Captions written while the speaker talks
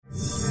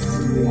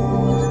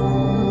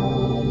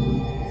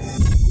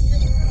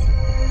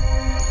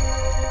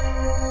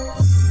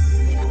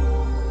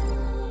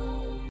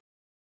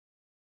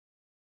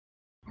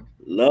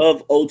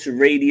Love Ultra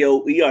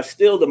Radio. We are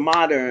still the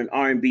modern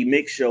R&B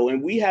mix show,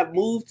 and we have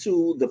moved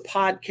to the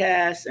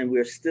podcast, and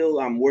we're still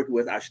working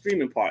with our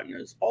streaming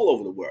partners all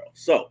over the world.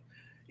 So,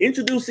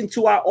 introducing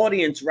to our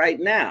audience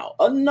right now,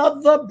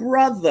 another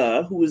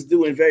brother who is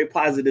doing very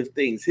positive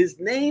things. His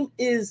name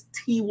is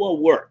Tiwa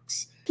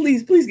Works.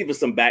 Please give us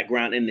some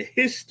background in the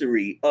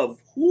history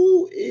of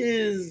who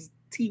is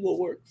Tiwa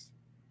Works.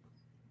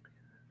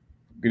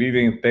 Good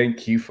evening, and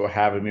thank you for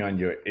having me on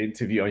your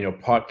interview, on your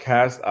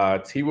podcast.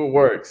 Tiwa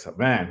Works,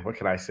 man, what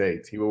can I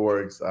say? Tiwa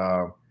Works,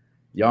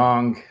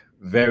 young,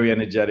 very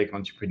energetic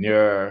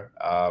entrepreneur,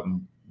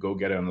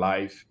 go-getter in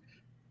life.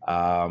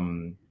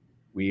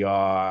 We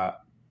are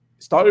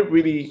started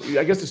really,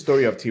 I guess the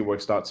story of Tiwa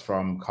Works starts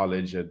from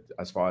college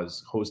as far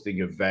as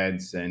hosting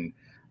events and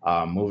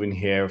moving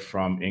here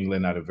from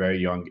England at a very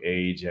young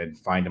age and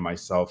finding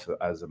myself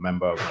as a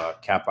member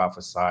of Kappa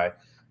Alpha Psi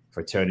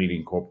Fraternity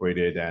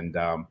Incorporated, and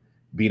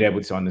being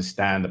able to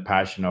understand the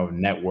passion of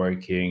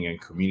networking and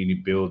community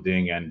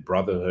building and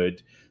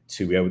brotherhood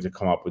to be able to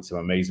come up with some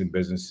amazing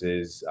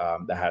businesses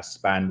that has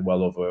spanned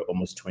well over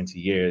almost 20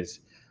 years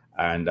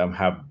and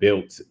have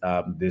built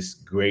this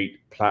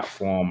great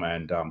platform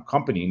and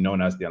company known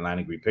as the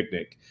Atlantic Greek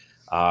Picnic.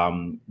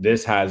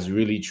 This has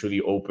really truly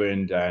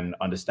opened, and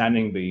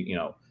understanding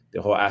the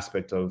whole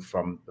aspect of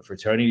from the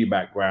fraternity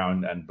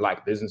background and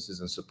Black businesses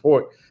and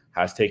support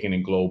has taken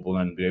it global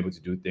and been able to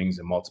do things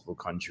in multiple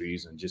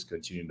countries and just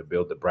continue to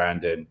build the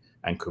brand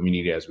and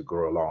community as we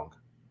grow along.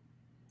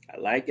 I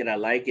like it.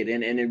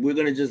 And we're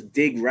going to just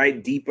dig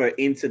right deeper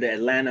into the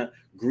Atlanta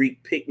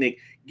Greek Picnic.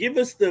 Give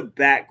us the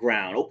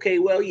background. Okay,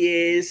 well,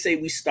 yeah, say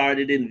we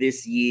started in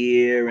this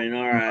year and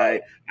all right,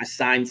 I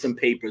signed some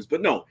papers,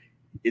 but no,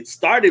 it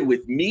started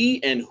with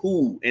me and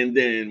who, and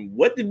then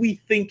what did we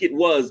think it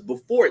was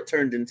before it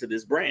turned into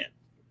this brand?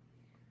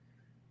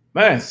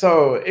 Man,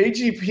 so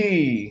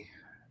AGP,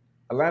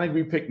 Atlantic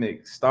Greek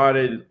Picnic,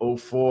 started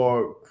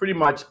 2004 pretty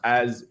much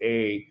as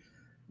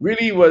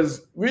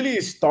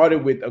really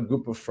started with a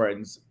group of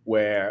friends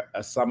where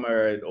a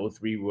summer in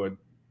 2003 were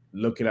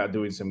looking at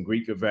doing some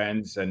Greek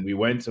events, and we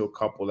went to a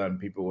couple and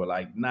people were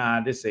like,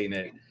 nah, this ain't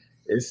it.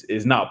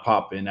 It's not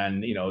popping.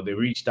 And they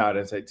reached out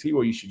and said,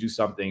 Tiwa, you should do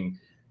something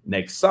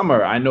next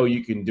summer. I know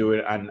you can do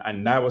it.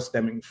 And that was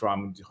stemming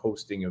from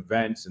hosting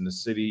events in the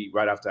city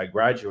right after I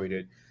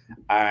graduated.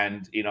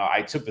 And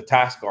I took the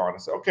task on. I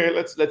said, okay,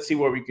 let's see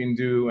what we can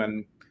do.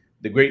 And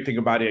the great thing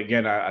about it,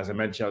 again, as I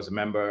mentioned,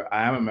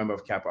 I am a member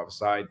of Kappa Alpha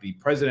Psi. The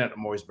president of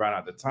Morris Brown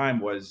at the time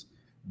was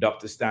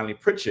Dr. Stanley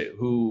Pritchett,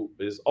 who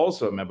is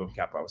also a member of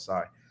Kappa Alpha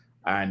Psi.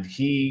 And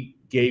he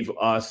gave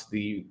us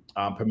the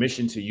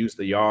permission to use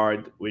the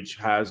yard, which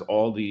has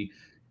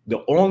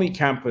the only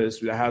campus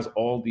that has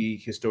all the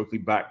historically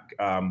Black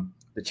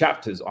the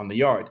chapters on the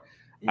yard.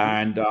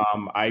 And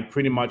I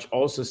pretty much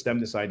also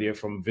stemmed this idea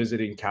from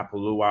visiting Kappa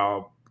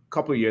Luau a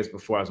couple of years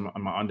before I was in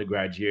my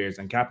undergrad years.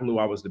 And Kappa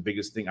Luau was the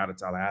biggest thing out of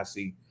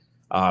Tallahassee.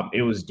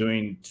 It was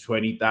doing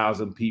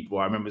 20,000 people.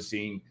 I remember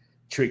seeing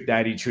Trick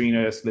Daddy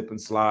Trina, Slip and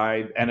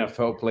Slide,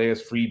 NFL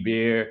players, free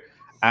beer.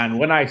 And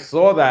when I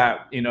saw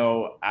that,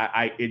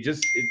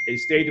 it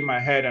stayed in my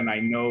head, and I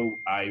know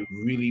I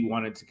really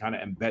wanted to kind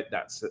of embed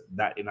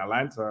that in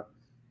Atlanta.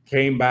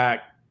 Came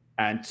back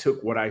and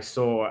took what I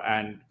saw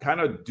and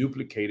kind of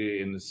duplicated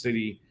it in the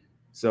city.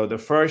 So the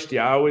first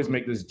year, I always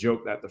make this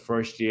joke that the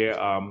first year,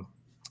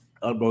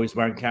 at Morris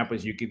Brown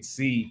campus, you could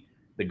see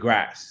the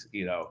grass,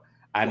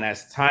 and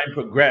as time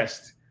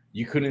progressed,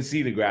 you couldn't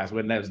see the grass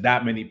when there's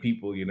that many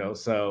people,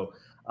 So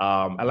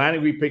Atlantic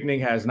Greek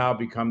Picnic has now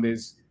become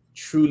this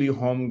truly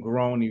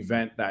homegrown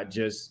event that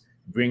just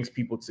brings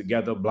people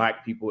together,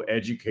 Black people,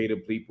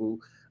 educated people,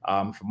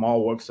 from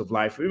all walks of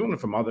life, even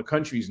from other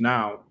countries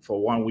now,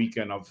 for one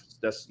weekend of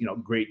just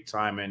great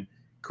time and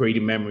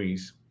creating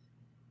memories.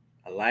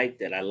 I like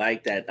that.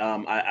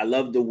 I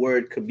love the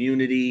word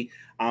community.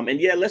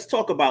 And yeah, let's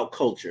talk about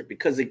culture,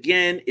 because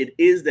again, it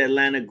is the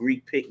Atlanta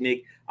Greek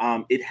Picnic.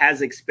 It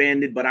has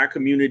expanded, but our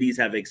communities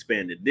have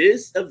expanded.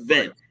 This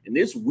event and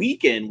this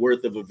weekend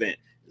worth of event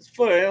is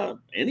for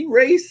any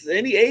race,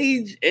 any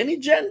age, any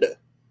gender.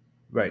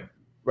 Right.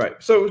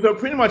 So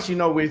pretty much,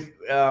 with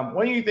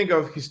when you think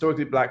of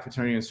historically Black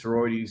fraternity and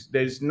sororities,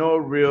 there's no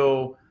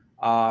real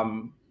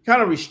kind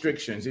of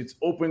restrictions. It's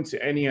open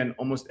to any and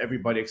almost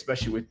everybody,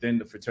 especially within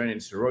the fraternity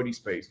and sorority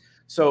space.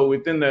 So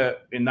in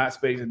that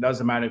space, it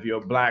doesn't matter if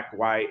you're Black,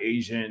 white,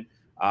 Asian.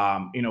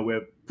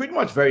 We're pretty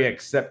much very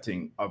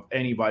accepting of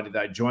anybody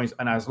that joins,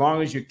 and as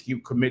long as you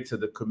keep commit to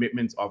the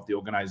commitments of the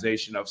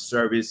organization of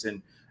service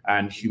and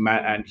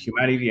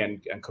humanity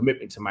and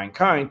commitment to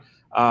mankind.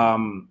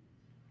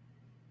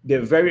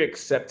 They're very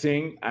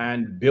accepting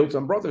and built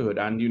on brotherhood.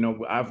 And,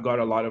 I've got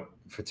a lot of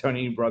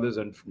fraternity brothers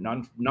and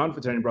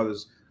non-fraternity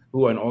brothers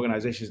who are in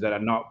organizations that are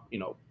not,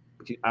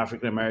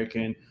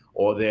 African-American,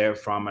 or they're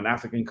from an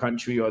African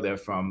country, or they're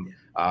from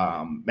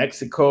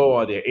Mexico,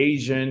 or they're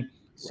Asian.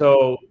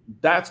 So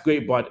that's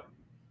great. But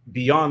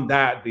beyond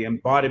that, the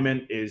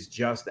embodiment is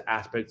just the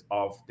aspect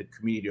of the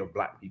community of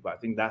Black people. I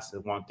think that's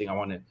the one thing I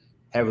want to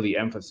heavily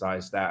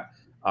emphasize, that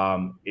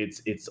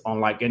it's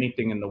unlike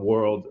anything in the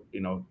world,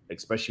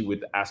 especially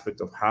with the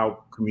aspect of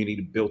how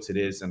community built it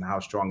is and how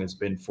strong it's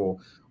been for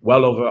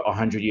well over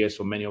 100 years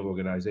for many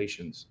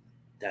organizations.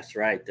 That's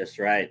right. That's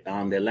right.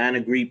 The Atlanta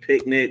Greek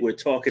Picnic. We're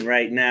talking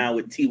right now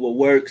with Tiwa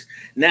Works.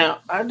 Now,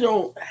 I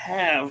don't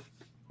have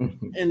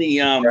any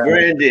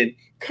branding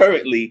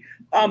currently.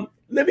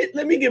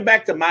 Let me get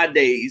back to my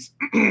days.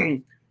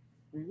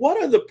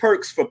 What are the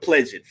perks for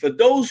pledging? For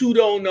those who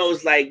don't know,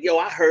 it's like, yo,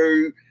 I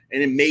heard,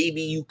 and then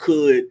maybe you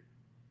could.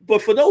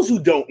 But for those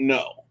who don't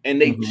know,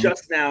 and they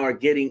just now are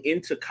getting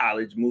into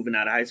college, moving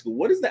out of high school,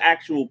 what is the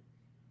actual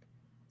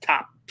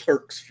top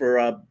perks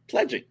for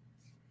pledging?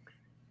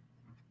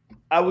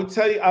 I would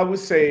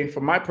say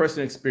from my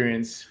personal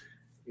experience,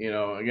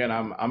 again,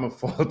 I'm a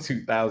fall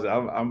 2000.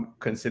 I'm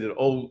considered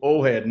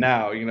old head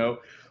now,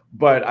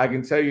 but I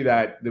can tell you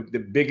that the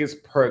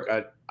biggest perk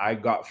I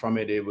got from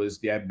it was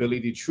the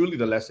ability. Truly,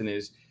 the lesson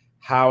is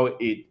how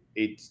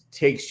it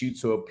takes you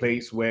to a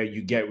place where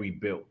you get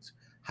rebuilt.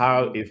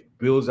 How it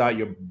pulls out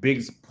your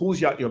biggest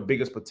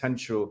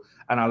potential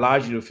and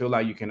allows you to feel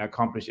like you can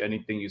accomplish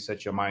anything you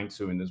set your mind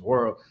to in this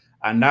world.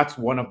 And that's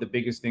one of the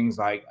biggest things,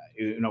 like,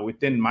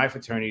 within my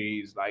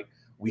fraternities, like,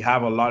 we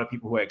have a lot of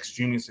people who are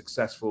extremely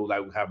successful,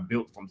 like, we have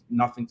built from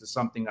nothing to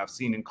something. I've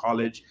seen in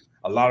college,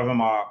 a lot of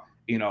them are,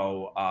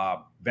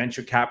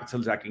 venture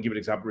capitalists. I can give an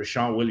example.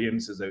 Rashawn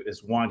Williams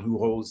is one who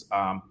holds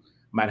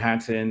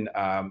Manhattan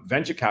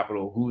Venture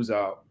Capital, who's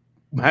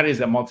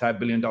manages a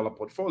multi-billion-dollar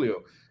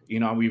portfolio.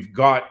 We've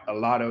got a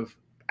lot of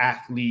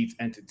athletes,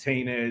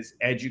 entertainers,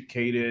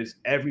 educators,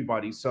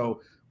 everybody.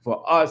 So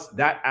for us,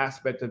 that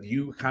aspect of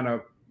you kind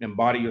of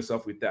embody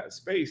yourself with that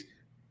space,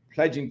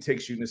 pledging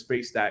takes you in a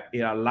space that it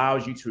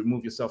allows you to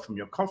remove yourself from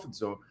your comfort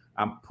zone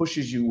and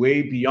pushes you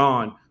way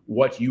beyond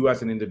what you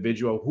as an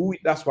individual,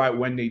 that's why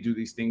when they do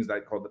these things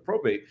like called the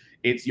probate,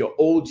 it's your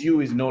old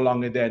you is no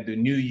longer there. The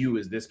new you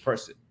is this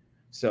person.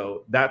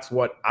 So that's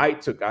what I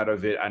took out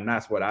of it. And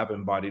that's what I've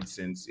embodied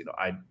since,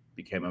 I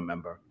became a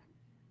member.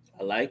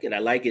 I like it.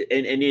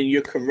 And then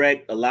you're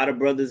correct. A lot of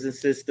brothers and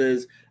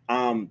sisters,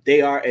 they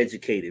are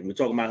educated. We're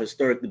talking about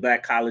historically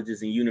Black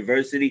colleges and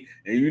university,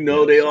 and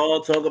they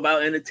all talk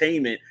about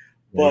entertainment.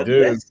 But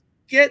let's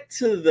get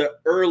to the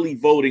early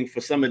voting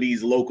for some of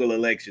these local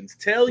elections.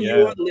 Tell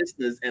your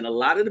listeners and a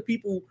lot of the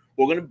people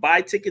who are going to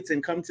buy tickets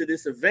and come to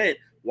this event,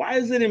 why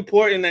is it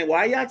important? And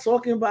why y'all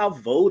talking about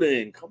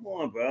voting? Come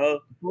on, bro.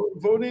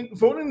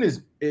 Voting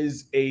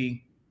is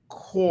a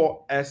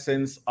core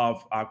essence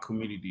of our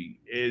community.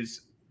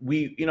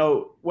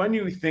 When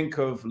you think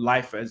of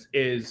life as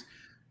is,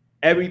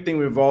 everything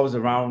revolves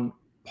around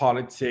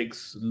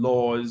politics,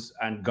 laws,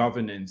 and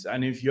governance.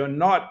 And if you're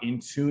not in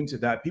tune to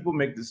that, people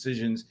make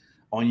decisions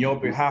on your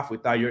behalf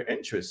without your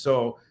interest.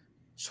 So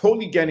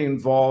totally getting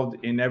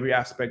involved in every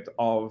aspect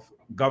of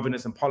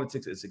governance and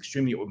politics is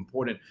extremely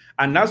important.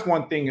 And that's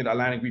one thing at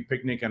Atlanta Greek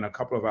Picnic and a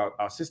couple of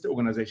our sister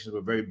organizations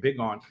were very big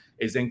on,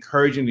 is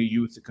encouraging the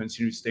youth to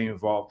continue to stay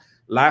involved.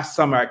 Last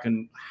summer, I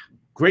can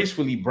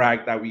gracefully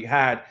brag that we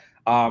had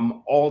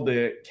all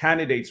the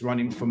candidates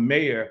running for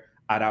mayor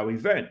at our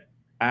event.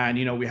 And,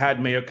 we had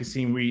Mayor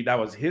Kasim Reed. That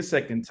was his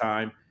second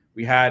time.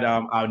 We had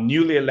our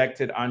newly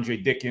elected Andre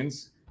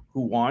Dickens,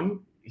 who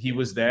won. He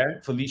was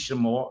there. Felicia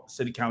Moore,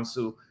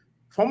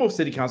 former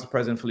City Council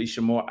President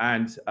Felicia Moore,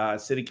 and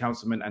City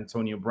Councilman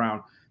Antonio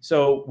Brown.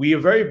 So we are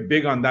very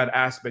big on that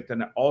aspect,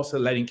 and also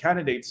letting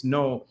candidates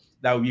know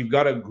that we've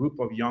got a group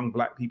of young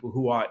Black people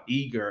who are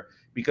eager,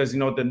 because,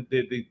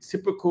 the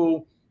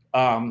typical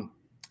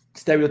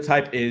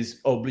stereotype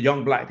is,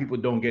 young Black people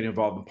don't get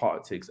involved in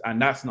politics.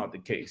 And that's not the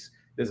case.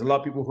 There's a lot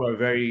of people who are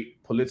very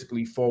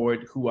politically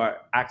forward, who are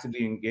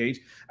actively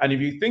engaged. And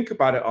if you think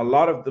about it, a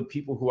lot of the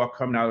people who are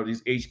coming out of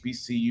these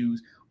HBCUs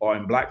or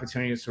in Black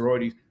fraternity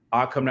sororities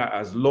are coming out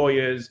as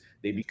lawyers.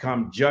 They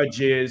become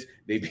judges.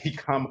 They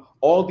become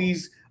all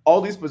these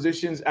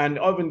positions, and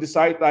even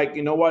decide, like,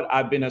 you know what,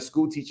 I've been a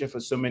school teacher for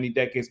so many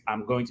decades.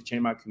 I'm going to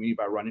change my community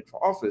by running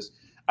for office.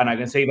 And I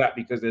can say that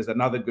because there's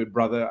another good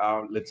brother,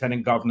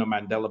 Lieutenant Governor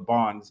Mandela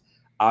Barnes,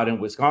 out in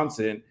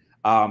Wisconsin,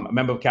 a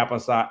member of Kappa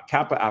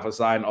Alpha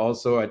Psi, and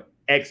also an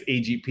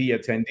ex-AGP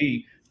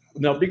attendee,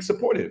 big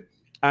supportive.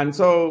 And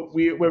so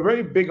we're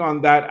very big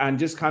on that, and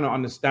just kind of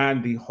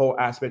understand the whole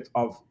aspect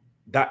of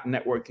that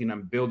networking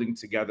and building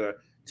together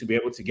to be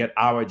able to get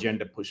our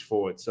agenda pushed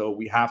forward. So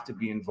we have to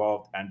be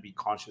involved and be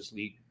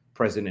consciously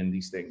present in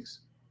these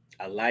things.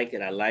 I like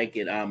it.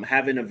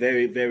 Having a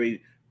very,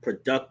 very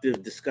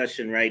productive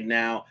discussion right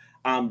now.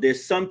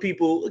 There's some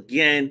people,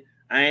 again,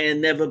 I ain't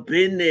never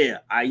been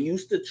there. I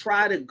used to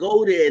try to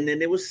go there, and then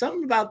there was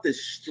something about the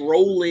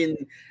strolling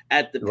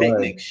at the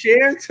picnic.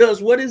 Share to us,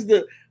 what is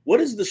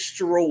the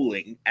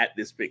strolling at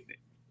this picnic?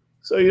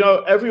 So,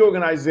 every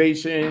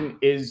organization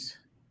is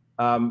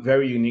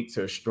very unique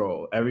to a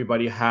stroll.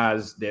 Everybody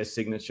has their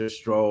signature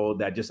stroll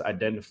that just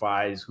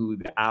identifies who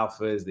the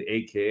alphas, the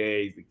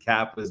AKAs, the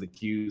kappas, the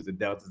Qs, the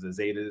deltas, the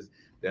zetas,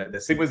 the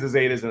sigmas, the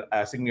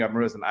zetas, sigma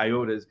gammas, and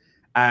iotas.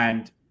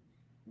 And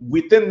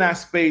within that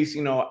space,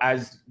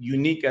 as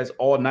unique as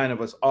all 9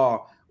 of us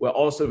are, we're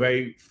also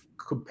very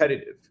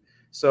competitive.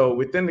 So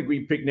within the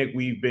Greek Picnic,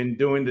 we've been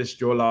doing this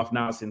stroll off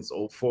now since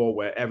 2004,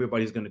 where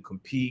everybody's going to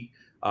compete.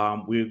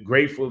 We're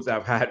grateful to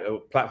have had a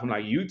platform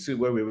like YouTube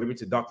where we're able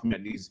to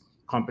document these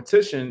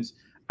competitions.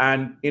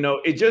 And,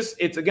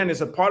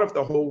 it's a part of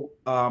the whole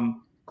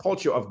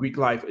culture of Greek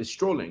life is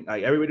strolling.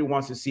 Like, everybody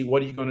wants to see,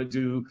 what are you going to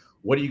do?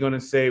 What are you going to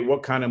say?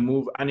 What kind of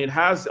move? And it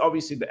has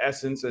obviously the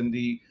essence and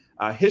the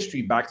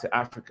history back to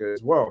Africa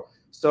as well.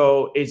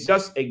 So it's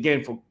just,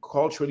 again, for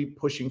culturally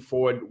pushing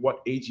forward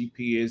what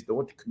AGP is,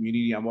 what the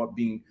community and what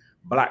being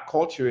Black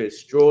culture is.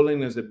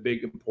 Strolling is a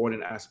big,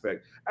 important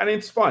aspect. And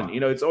it's fun.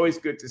 It's always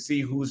good to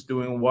see who's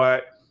doing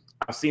what.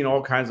 I've seen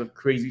all kinds of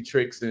crazy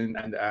tricks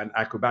and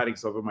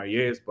acrobatics over my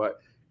years, but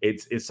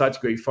it's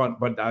such great fun.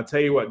 But I'll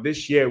tell you what,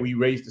 this year we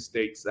raised the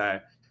stakes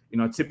that,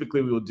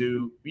 typically we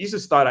used to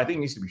start, I think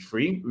it used to be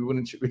free. We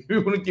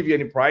wouldn't give you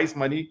any prize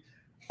money.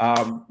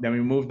 Then we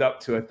moved up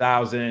to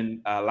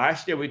 1,000.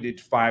 Last year we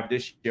did 5.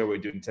 This year we're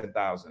doing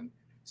 10,000.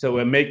 So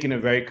we're making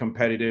it very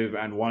competitive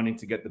and wanting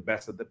to get the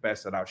best of the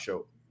best at our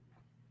show.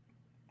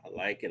 I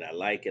like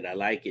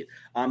it.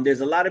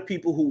 There's a lot of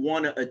people who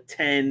want to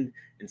attend,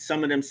 and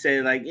some of them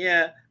say, like,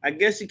 yeah, I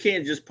guess you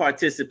can't just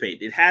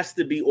participate. It has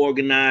to be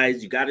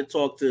organized. You got to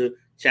talk to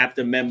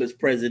chapter members,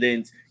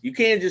 presidents. You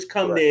can't just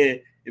come there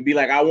and be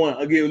like,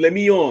 let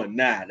me on.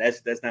 Nah,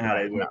 that's not how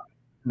that works.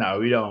 No,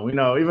 we don't.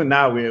 Even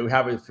now we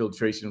have a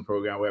filtration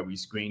program where we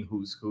screen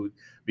who's who,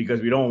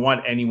 because we don't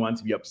want anyone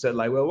to be upset.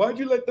 Like, well, why'd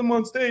you let them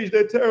on stage?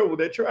 They're terrible.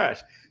 They're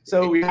trash.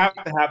 So we have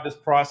to have this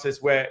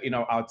process where,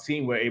 our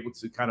team, we're able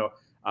to kind of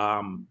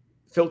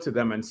filter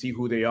them and see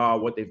who they are,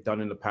 what they've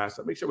done in the past.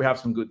 So make sure we have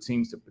some good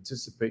teams to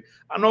participate,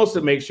 and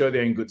also make sure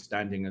they're in good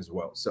standing as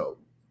well. So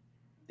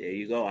there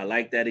you go. I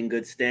like that, in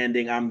good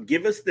standing.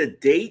 Give us the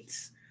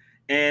dates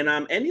and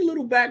any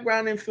little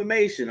background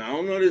information. I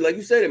don't know, like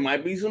you said, it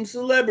might be some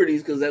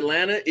celebrities because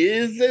Atlanta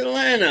is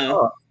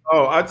Atlanta.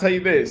 Oh, I'll tell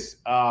you this.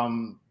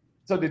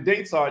 So the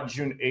dates are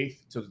June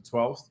 8th to the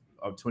 12th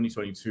of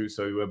 2022.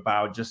 So we're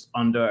about just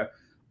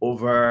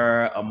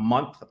over a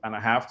month and a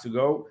half to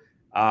go.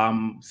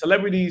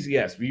 Celebrities,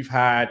 yes,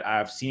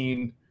 I've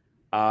seen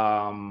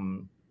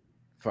from,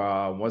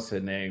 what's her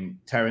name,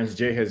 Terrence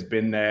J has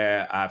been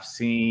there. I've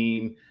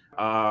seen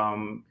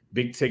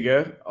Big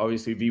Tigger,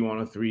 obviously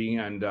V103,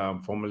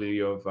 and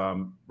formerly of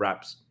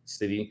Rap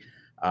City.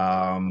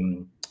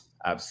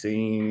 I've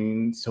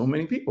seen so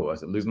many people. I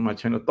was losing my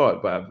train of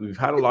thought, but we've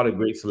had a lot of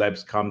great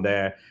celebs come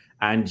there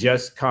and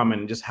just come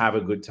and just have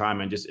a good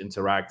time and just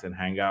interact and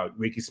hang out.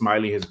 Ricky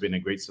Smiley has been a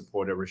great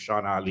supporter.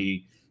 Rashawn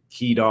Ali,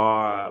 Kedar,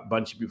 a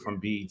bunch of people from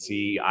BET,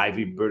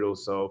 Ivy Brittle.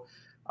 So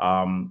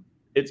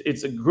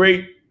it's a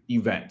great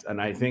event. And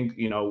I think,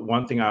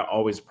 one thing I'm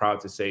always proud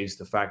to say is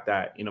the fact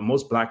that,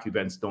 most Black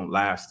events don't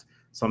last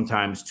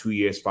sometimes 2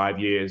 years, 5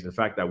 years. The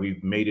fact that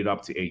we've made it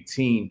up to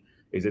 18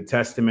 is a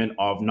testament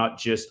of not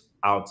just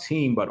our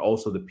team, but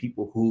also the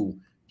people who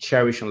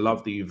cherish and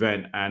love the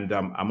event. And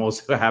I'm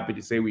also happy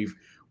to say we've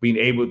been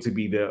able to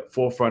be the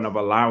forefront of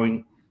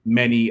allowing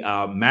many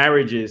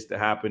marriages to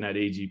happen at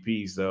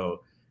AGP.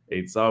 So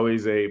it's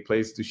always a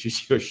place to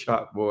shoot your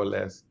shot, more or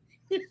less.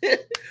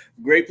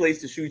 Great place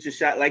to shoot your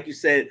shot. Like you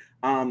said,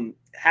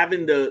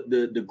 having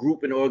the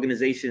group and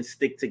organization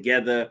stick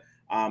together,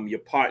 your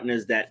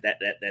partners that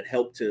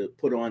help to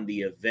put on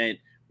the event.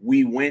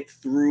 We went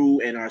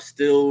through and are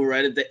still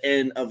right at the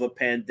end of a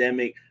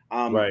pandemic.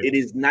 Right. It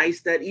is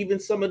nice that even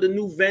some of the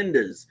new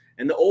vendors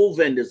and the old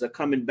vendors are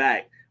coming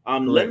back.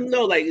 Let them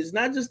know, like, it's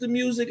not just the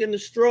music and the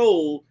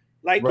stroll.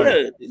 Like,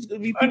 yeah, it's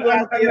going to be people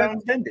out there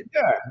unattended.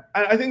 Yeah,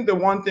 I think the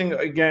one thing,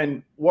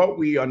 again, what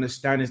we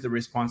understand is the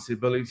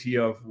responsibility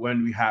of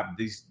when we have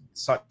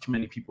such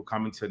many people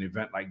coming to an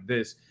event like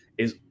this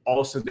is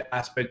also the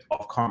aspect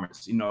of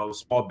commerce.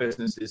 Small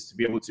businesses to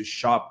be able to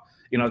shop.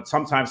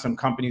 Sometimes some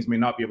companies may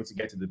not be able to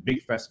get to the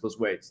big festivals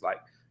where it's like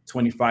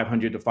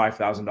 $2,500 to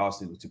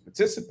 $5,000 to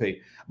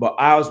participate. But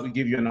ours, we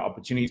give you an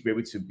opportunity to be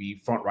able to be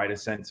front, right, and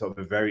center of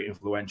a very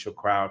influential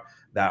crowd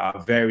that are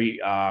very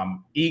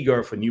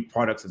eager for new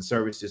products and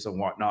services and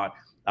whatnot.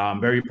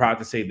 I'm very proud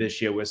to say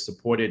this year we're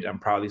supported and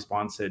proudly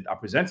sponsored, our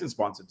presenting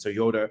sponsor,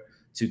 Toyota,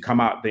 to come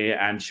out there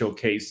and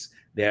showcase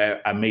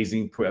their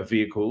amazing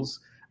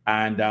vehicles.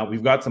 And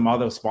we've got some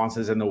other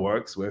sponsors in the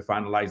works. We're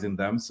finalizing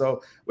them.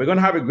 So we're going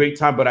to have a great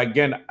time. But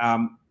again,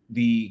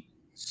 the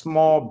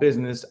small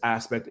business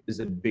aspect is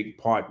a big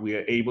part. We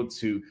are able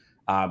to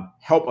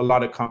help a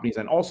lot of companies,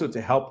 and also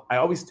to help. I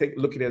always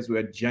look at it as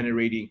we're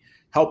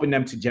helping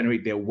them to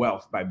generate their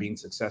wealth by being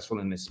successful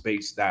in a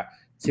space that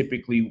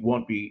typically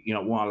won't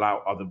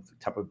allow other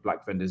type of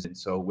Black vendors in.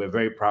 So we're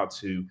very proud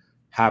to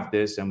have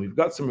this, and we've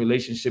got some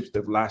relationships that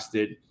have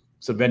lasted.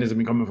 So vendors have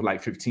been coming for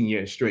like 15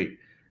 years straight.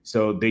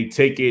 So they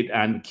take it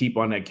and keep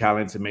on their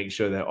calendar to make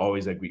sure they're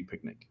always at Greek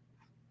Picnic.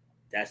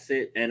 That's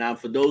it. And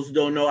for those who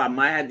don't know, I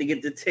might have to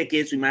get the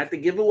tickets. We might have to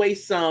give away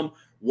some.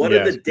 What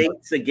are the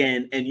dates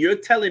again? And you're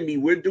telling me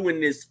we're doing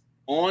this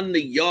on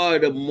the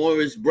yard of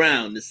Morris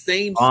Brown, the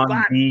same spot?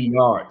 On the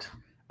yard.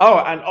 Oh,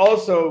 and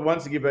also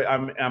once again, but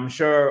I'm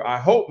sure, I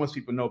hope most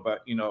people know, but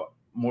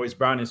Maurice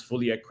Brown is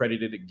fully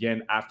accredited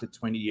again after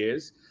 20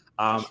 years.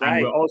 That's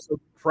And we're right. also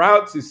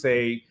proud to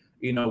say,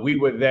 we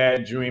were there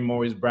during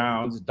Maurice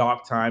Brown's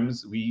dark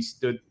times. We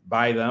stood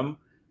by them,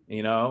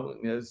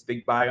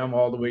 stick by them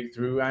all the way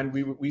through, and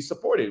we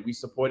supported. We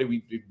supported.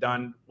 We've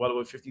done well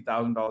over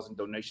 $50,000 in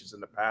donations in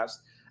the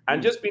past,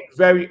 and just being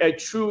a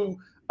true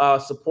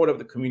support of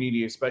the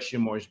community, especially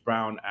Maurice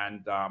Brown,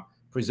 and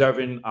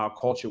preserving our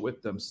culture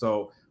with them.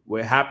 So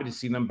we're happy to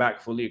see them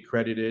back fully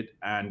accredited,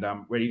 and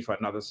ready for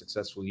another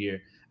successful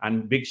year.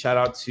 And big shout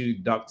out to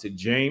Dr.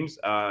 James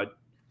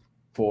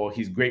for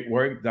his great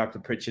work, Dr.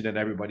 Pritchard, and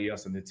everybody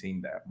else on the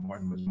team there.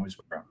 Maurice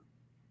Brown.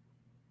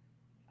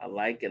 I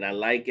like it. I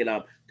like it.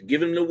 Give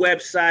them the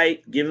website,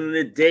 give them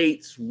the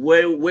dates,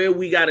 where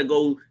we got to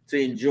go to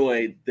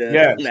enjoy the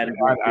Yes, Atlantic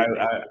Greek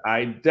Picnic.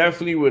 I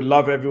definitely would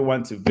love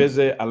everyone to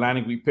visit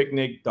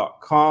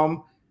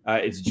AtlanticGreekPicnic.com.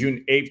 It's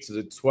June 8th to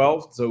the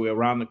 12th, so we're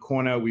around the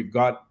corner. We've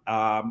got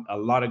a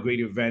lot of great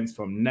events,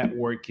 from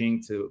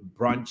networking to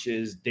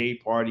brunches, day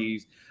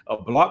parties, a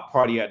block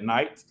party at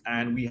night,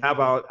 and we have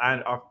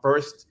our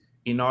first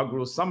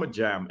inaugural summer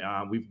jam.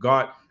 We've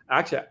got,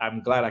 actually,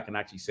 I'm glad I can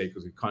actually say,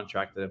 because we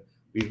contracted them.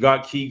 We've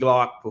got Key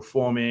Glock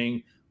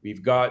performing.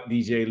 We've got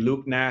DJ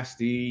Luke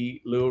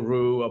Nasty, Lil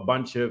Rue, a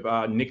bunch of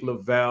Nick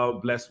Lavelle,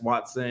 Bless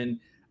Watson,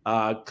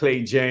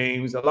 Clay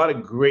James, a lot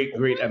of great,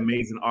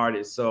 amazing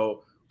artists.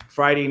 So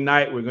Friday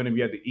night, we're going to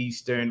be at the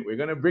Eastern. We're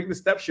going to bring the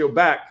Step Show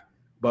back,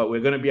 but we're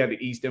going to be at the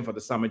Eastern for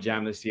the Summer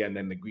Jam this year, and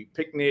then the Greek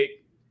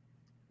Picnic.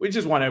 We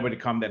just want everybody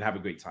to come there and have a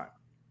great time.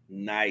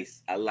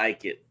 Nice. I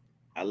like it.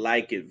 I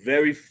like it.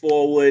 Very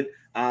forward,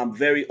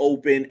 very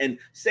open, and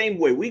same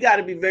way. We got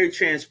to be very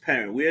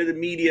transparent. We're the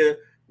media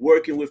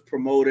working with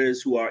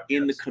promoters who are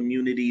in the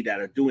community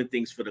that are doing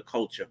things for the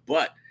culture.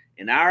 But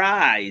in our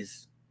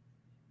eyes,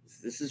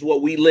 this is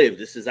what we live.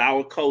 This is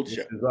our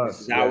culture.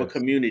 This is our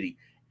community.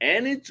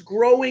 And it's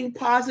growing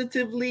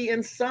positively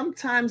and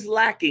sometimes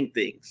lacking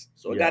things.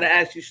 So I got to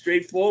ask you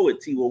straightforward,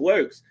 T, what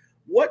works?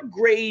 What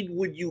grade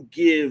would you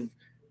give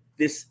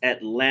this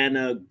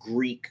Atlanta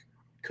Greek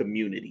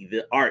community,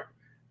 the art?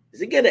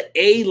 Does it get an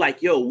A,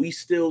 like, yo, we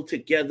still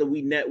together,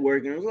 we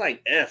network? And it was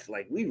like F,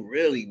 like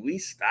we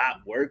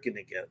stopped working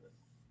together?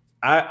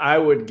 I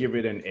would give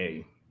it an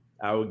A.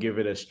 I would give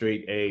it a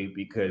straight A,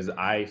 because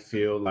I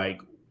feel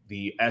like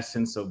the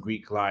essence of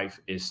Greek life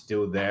is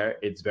still there.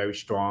 It's very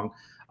strong.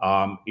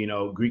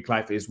 Greek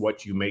life is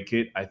what you make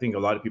it. I think a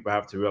lot of people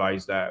have to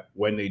realize that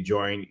when they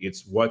join,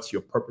 it's what's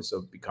your purpose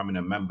of becoming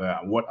a member,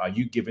 and what are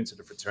you giving to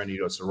the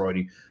fraternity or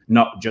sorority,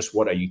 not just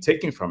what are you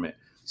taking from it.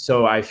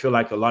 So I feel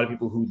like a lot of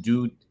people who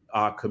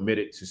are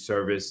committed to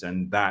service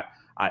and that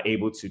are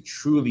able to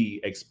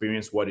truly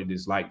experience what it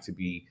is like to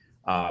be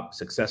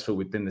successful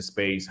within the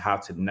space, how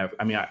to never,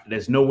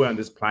 there's nowhere on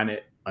this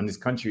planet, on this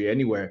country,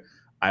 anywhere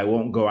I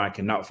won't go. I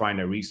cannot find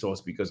a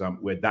resource, because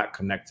we're that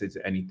connected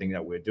to anything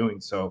that we're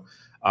doing. So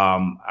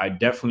I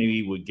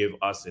definitely would give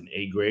us an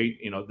A grade.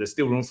 There's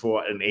still room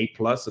for an A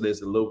plus, so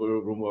there's a little bit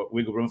of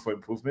wiggle room for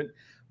improvement.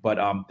 But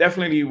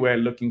definitely, we're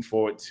looking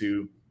forward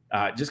to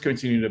just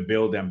continue to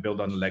build on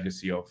the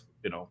legacy of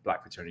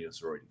Black fraternity and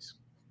sororities.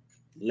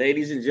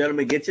 Ladies and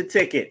gentlemen, get your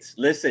tickets.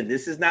 Listen,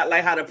 this is not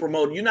like how to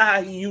promote. You know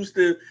how he used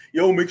to,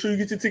 make sure you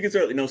get your tickets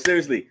early. No,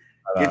 seriously,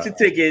 get your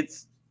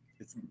tickets.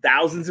 It's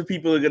thousands of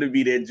people are going to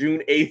be there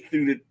June 8th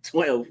through the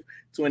 12th,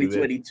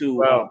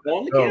 2022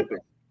 on the campus.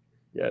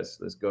 Yes,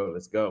 let's go.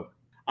 Let's go.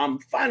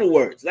 Final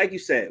words. Like you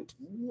said,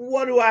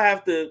 what do I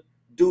have to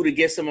do to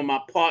get some of my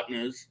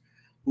partners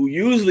who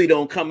usually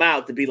don't come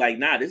out to be like,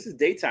 nah, this is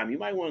daytime. You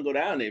might want to go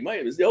down there.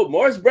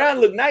 Maurice Brown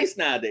look nice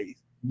nowadays.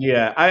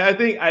 Yeah, I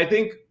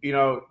think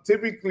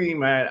typically,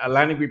 man,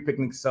 Atlantic Greek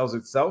Picnic sells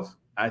itself.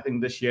 I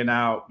think this year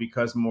now,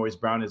 because Maurice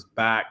Brown is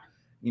back,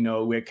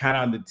 we're kind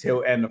of on the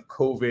tail end of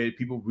COVID.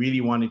 People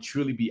really want to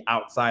truly be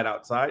outside.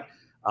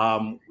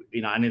 And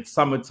it's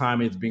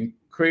summertime. It's been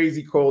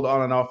crazy cold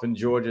on and off in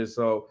Georgia.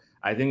 So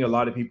I think a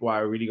lot of people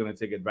are really going to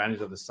take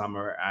advantage of the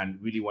summer and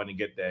really want to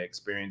get their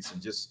experience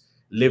and just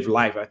live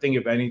life. I think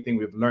if anything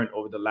we've learned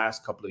over the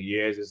last couple of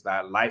years is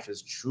that life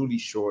is truly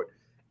short.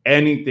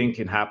 Anything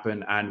can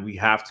happen, and we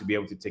have to be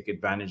able to take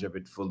advantage of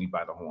it fully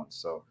by the horn.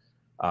 So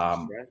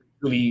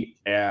really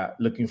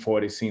looking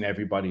forward to seeing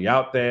everybody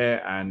out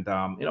there. And,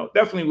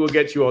 definitely we'll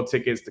get you all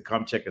tickets to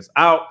come check us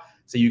out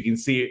so you can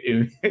see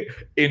it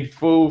in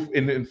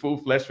full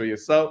flesh for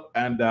yourself.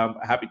 And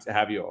happy to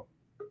have you all.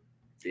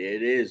 There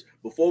it is.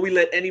 Before we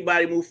let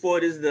anybody move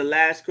forward, this is the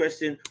last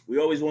question. We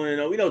always want to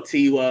know, we know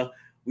Tiwa.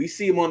 We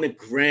see him on the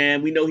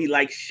gram. We know he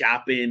likes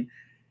shopping.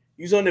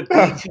 He's on the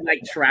beach. He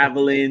like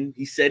traveling.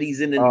 He said he's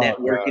in the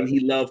networking.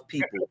 He loves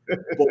people.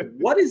 But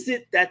what is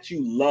it that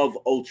you love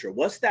Ultra?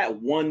 What's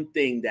that one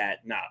thing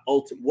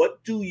Ultra?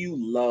 What do you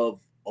love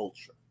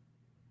Ultra?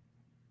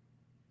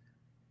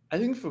 I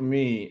think for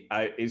me,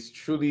 it's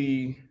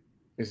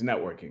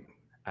networking.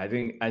 I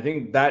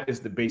think that is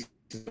the basis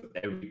of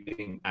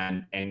everything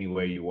and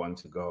anywhere you want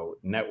to go.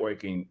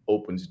 Networking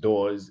opens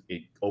doors.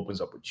 It opens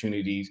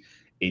opportunities.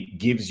 it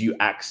gives you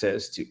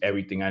access to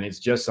everything. And it's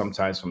just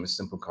sometimes from a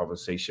simple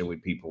conversation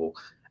with people.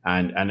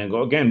 And then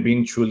go again,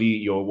 being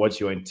truly what's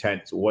your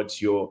intent,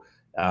 what's your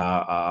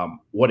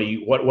what are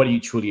you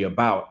truly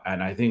about?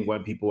 And I think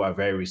when people are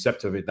very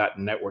receptive, that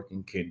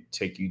networking can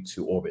take you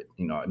to orbit,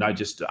 not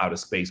just to outer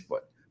space,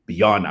 but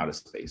beyond outer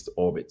space to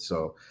orbit.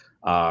 So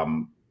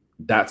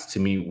that's to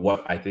me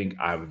what I think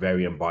I'm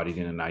very embodied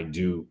in, and I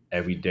do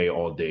every day,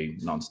 all day,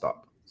 nonstop.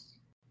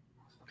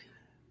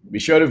 Be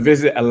sure to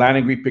visit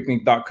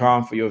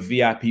AtlanticGreekPicnic.com for your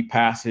VIP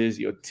passes,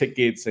 your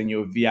tickets, and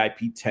your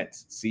VIP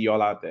tents. See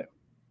y'all out there.